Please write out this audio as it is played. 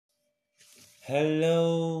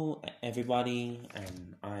Hello, everybody,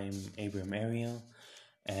 and I'm Abram Ariel,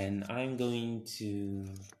 and I'm going to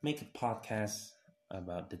make a podcast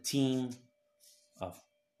about the theme of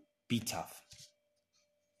be tough.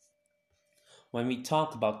 When we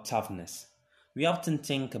talk about toughness, we often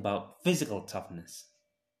think about physical toughness.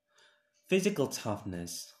 Physical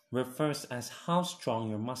toughness refers as how strong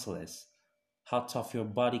your muscle is, how tough your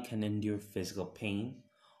body can endure physical pain,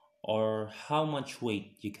 or how much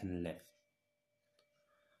weight you can lift.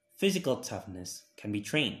 Physical toughness can be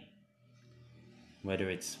trained,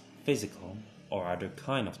 whether it's physical or other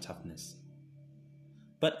kind of toughness.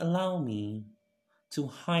 But allow me to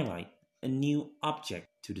highlight a new object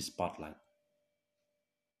to the spotlight: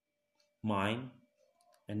 mind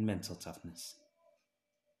and mental toughness.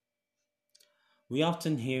 We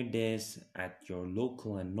often hear this at your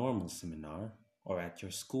local and normal seminar or at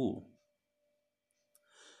your school.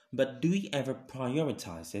 But do we ever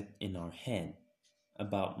prioritize it in our head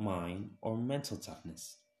about mind or mental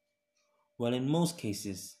toughness? Well, in most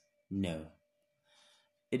cases, no.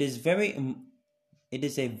 It is very it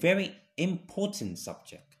is a very important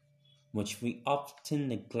subject which we often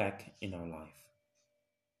neglect in our life.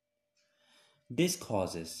 This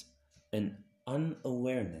causes an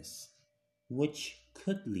unawareness which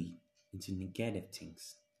could lead into negative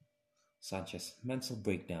things such as mental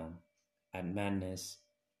breakdown and madness,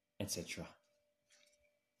 etc.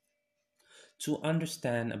 To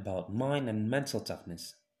understand about mind and mental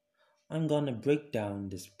toughness, I'm going to break down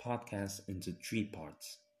this podcast into three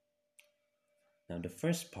parts. Now, the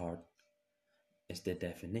first part is the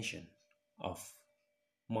definition of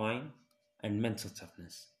mind and mental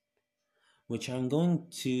toughness, which I'm going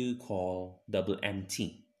to call double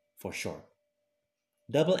MT for short.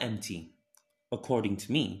 Double MT, according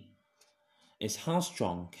to me, is how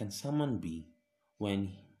strong can someone be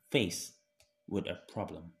when faced with a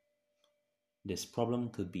problem. This problem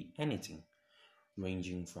could be anything,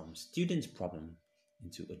 ranging from students' problem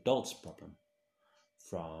into adults' problem,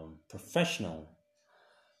 from professional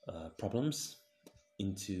problems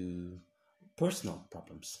into personal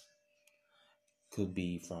problems. Could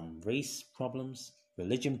be from race problems,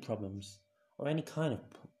 religion problems, or any kind of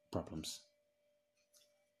problems.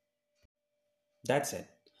 That's it.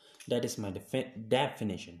 That is my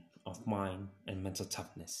definition of mind and mental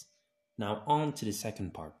toughness. Now, on to the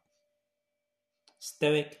second part: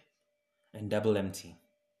 stoic and double MT.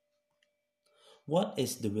 What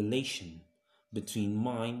is the relation between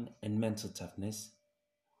mind and mental toughness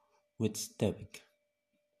with stoic?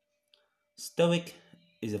 Stoic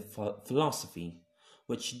is a philosophy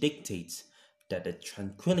which dictates that the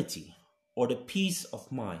tranquility or the peace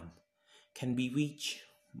of mind can be reached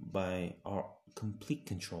by our complete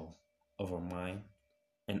control of our mind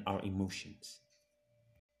and our emotions.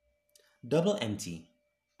 Double MT,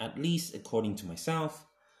 at least according to myself,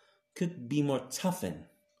 could be more toughened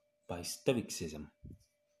by Stoicism.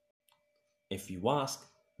 If you ask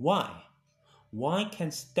why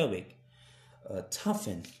can Stoic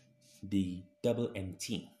toughen the double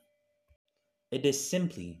MT? It is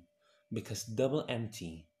simply because double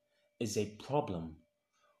MT is a problem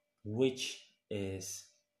which is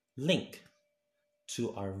linked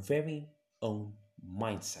to our very own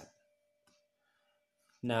mindset.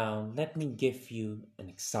 Now, let me give you an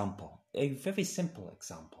example, a very simple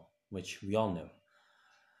example, which we all know.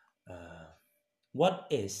 What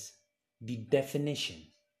is the definition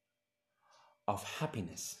of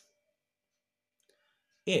happiness?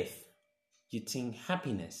 If you think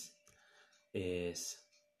happiness is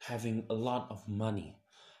having a lot of money,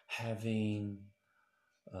 having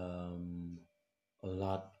a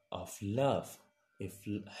lot of love, if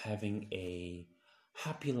having a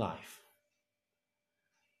happy life,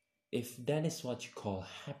 if that is what you call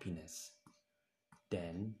happiness,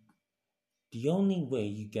 then the only way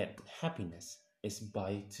you get happiness is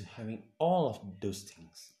by to having all of those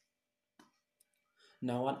things.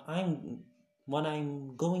 Now, what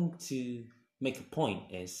I'm going to make a point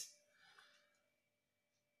is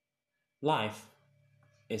life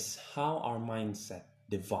is how our mindset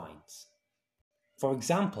defines. For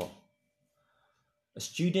example, a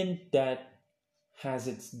student that has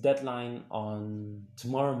its deadline on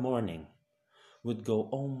tomorrow morning would go,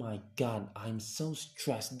 "Oh my God, I'm so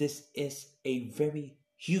stressed. This is a very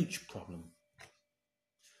huge problem."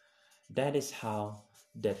 That is how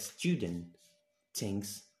that student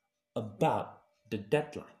thinks about the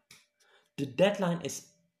deadline. The deadline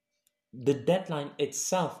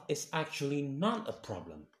itself is actually not a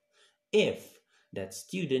problem if that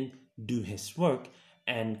student do his work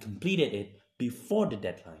and completed it before the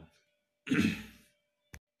deadline.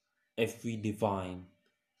 If we define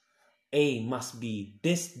A must be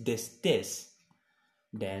this,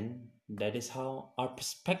 then that is how our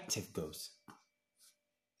perspective goes.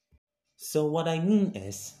 So, what I mean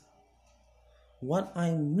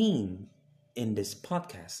in this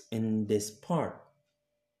podcast, in this part,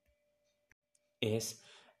 is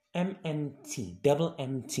MMT, double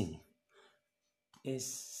MT, is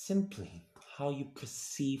simply how you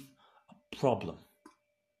perceive a problem.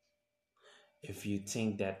 If you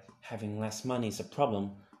think that having less money is a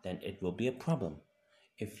problem, then it will be a problem.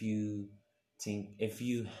 If you think,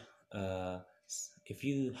 uh, if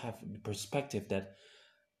you have the perspective that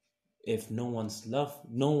if no one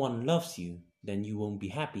loves you, then you won't be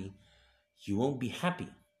happy. You won't be happy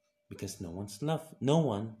because no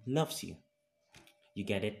one loves you. You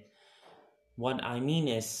get it? What I mean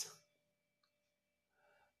is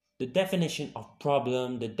the definition of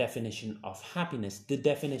problem, the definition of happiness, the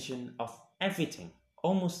definition of everything,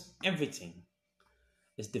 almost everything,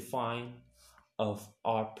 is defined of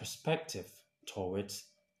our perspective towards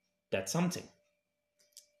that something.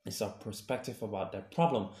 It's our perspective about that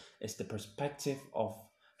problem. It's the perspective of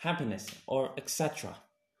happiness or etc.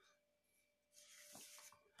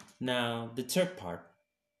 Now, the third part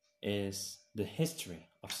is the history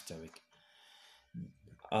of Stoic.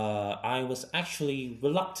 I was actually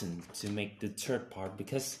reluctant to make the third part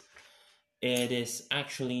because it is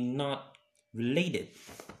actually not related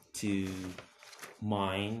to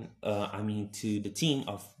to the theme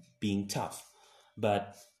of being tough.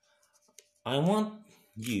 But I want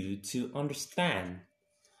you to understand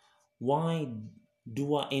why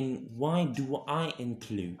why do I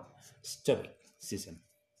include Stoicism?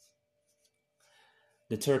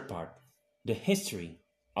 The third part, the history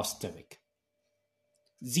of Stoic.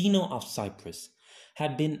 Zeno of Cyprus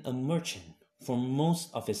had been a merchant for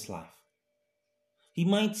most of his life. He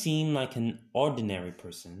might seem like an ordinary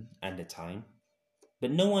person at the time,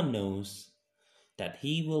 but no one knows that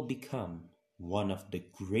he will become one of the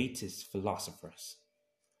greatest philosophers.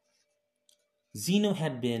 Zeno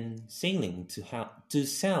had been sailing to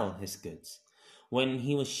sell his goods when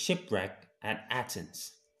he was shipwrecked at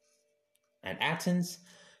Athens. At Athens,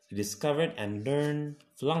 he discovered and learned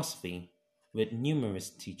philosophy with numerous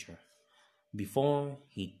teachers before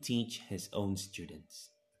he teach his own students.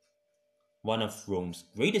 One of Rome's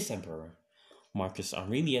greatest emperor, Marcus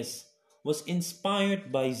Aurelius, was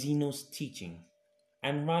inspired by Zeno's teaching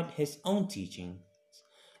and wrote his own teachings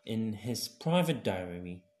in his private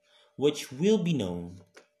diary, which will be known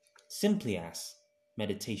simply as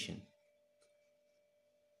meditation.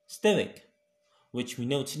 Stoic, which we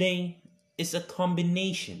know today, is a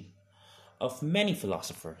combination of many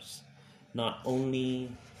philosophers, not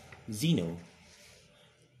only Zeno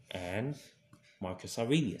and Marcus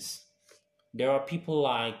Aurelius. There are people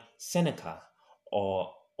like Seneca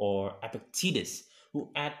or Epictetus who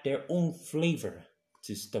add their own flavor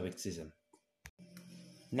to Stoicism.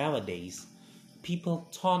 Nowadays, people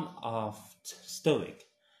thought of Stoic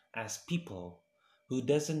as people who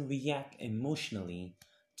doesn't react emotionally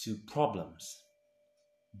to problems.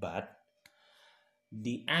 But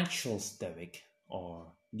the actual Stoic or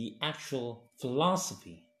the actual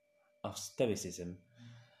philosophy of Stoicism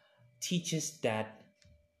teaches that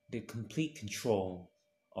the complete control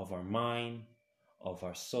of our mind, of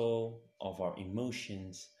our soul, of our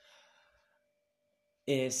emotions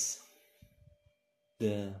is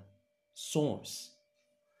the source,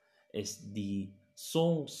 is the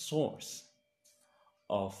sole source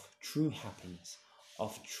of true happiness,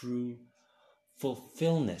 of true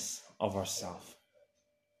fulfillment of ourselves.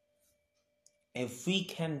 If we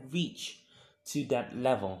can reach to that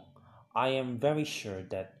level, I am very sure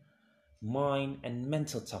that mind and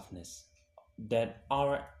mental toughness, that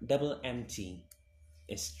our double MT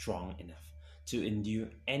is strong enough to endure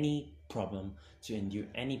any problem, to endure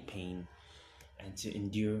any pain, and to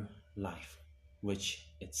endure life, which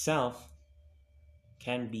itself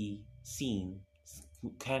can be seen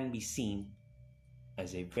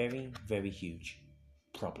as a very, very huge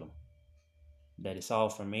problem. That is all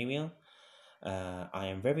from Ariel. I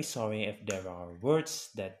am very sorry if there are words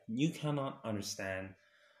that you cannot understand.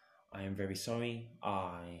 I am very sorry.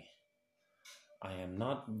 I am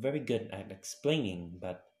not very good at explaining,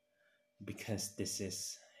 but because this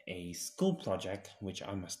is a school project which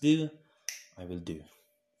I must do, I will do.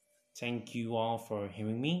 Thank you all for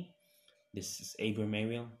hearing me. This is Abram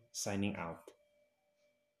Ariel signing out.